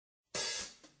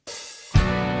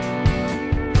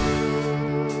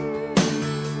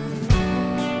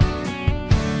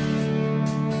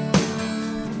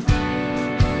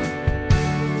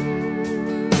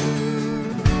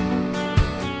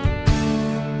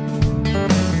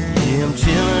I'm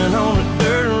chilling on a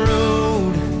dirt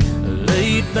road,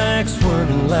 laid back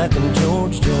swerving like I'm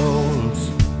George Jones.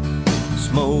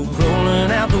 Smoke rolling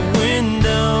out the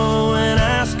window and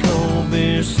ice cold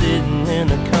beer sitting in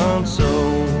the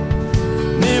console.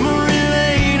 Memory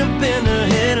lane up in the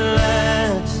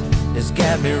headlights, it's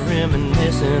got me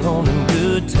reminiscing on them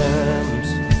good times.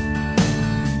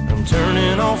 I'm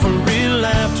turning off a real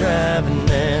life driving,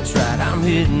 that's right, I'm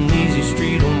hitting easy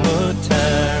street on mud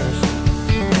tires.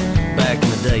 Back in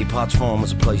the day, Potts Farm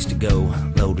was a place to go.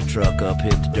 Load the truck up,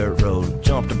 hit the dirt road,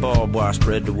 jump the barbed wire,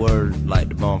 spread the word, light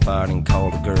the bonfire and call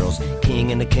the girls.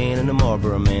 King and the can and the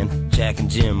Marlboro man, Jack and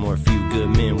Jim were a few good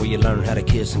men where you learn how to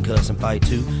kiss and cuss and fight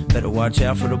too. Better watch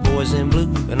out for the boys in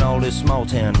blue and all this small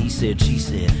town he said, she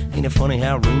said. Ain't it funny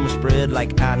how rumors spread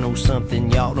like I know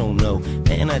something y'all don't know?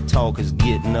 Man, that talk is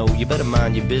getting old. You better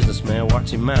mind your business, man,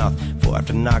 watch your mouth before I have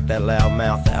to knock that loud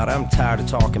mouth out. I'm tired of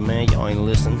talking, man, y'all ain't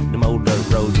listening. Them old dirt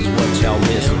roads is what y'all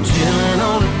missing. I'm chilling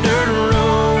on a dirt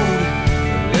road,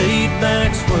 laid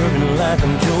back swerving like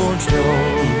I'm George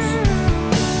Jones.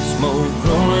 Smoke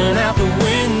rolling out the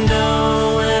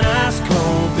window and ice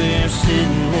cold beer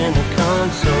sitting in the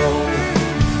console.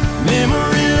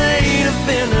 Memory lane up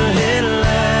in the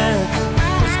headlights,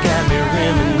 it's got me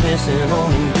reminiscing on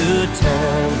them good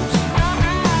times.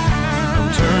 I'm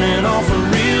turning off a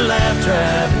real life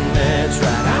driving, that's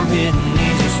right, I'm hitting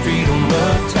easy street on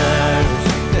mud tires.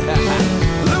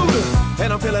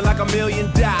 And I'm feeling like $1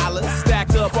 million,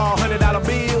 stacked up all $100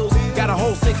 bills. Got a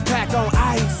whole 6-pack on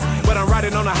ice, but I'm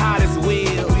riding on the hottest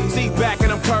wheel. Seat back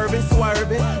and I'm curving,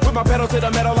 swerving, with my pedal to the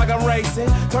metal like I'm racing.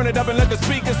 Turn it up and let the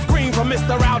speakers scream for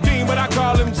Mr. Aldine, but I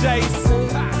call him Jason.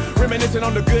 Reminiscing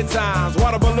on the good times,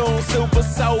 water balloons, super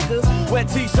soakers, wet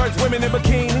t-shirts, women in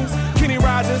bikinis, Kenny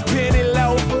Rogers, penny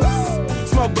loafers.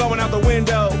 Smoke blowing out the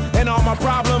window, and all my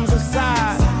problems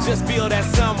aside, just feel that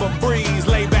summer breeze,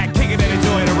 lay back, kick it and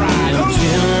enjoy the ride. I'm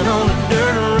chilling on a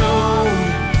dirt road,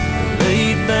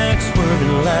 laid back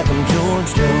swerving like I'm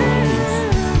George Jones.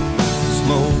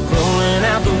 Smoke rolling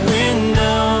out the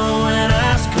window and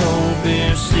ice cold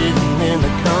beer sitting in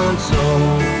the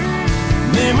console.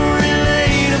 Memory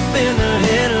lane up in the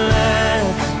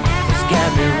headlights, it's got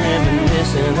me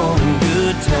reminiscing on them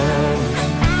good times.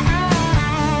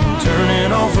 I'm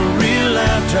turning off a real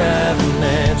life driving,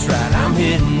 that's right, I'm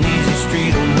hitting easy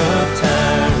street on mud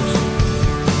tires.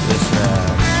 Let's ride.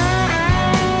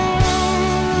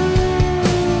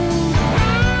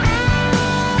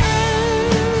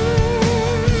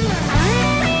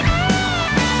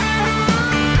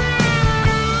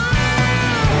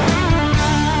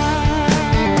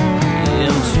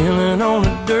 Chilling on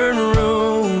a dirt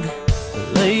road,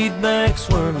 laid back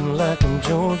swerving like I'm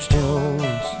George Jones.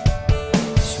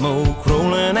 Smoke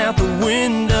rolling out the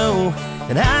window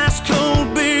and I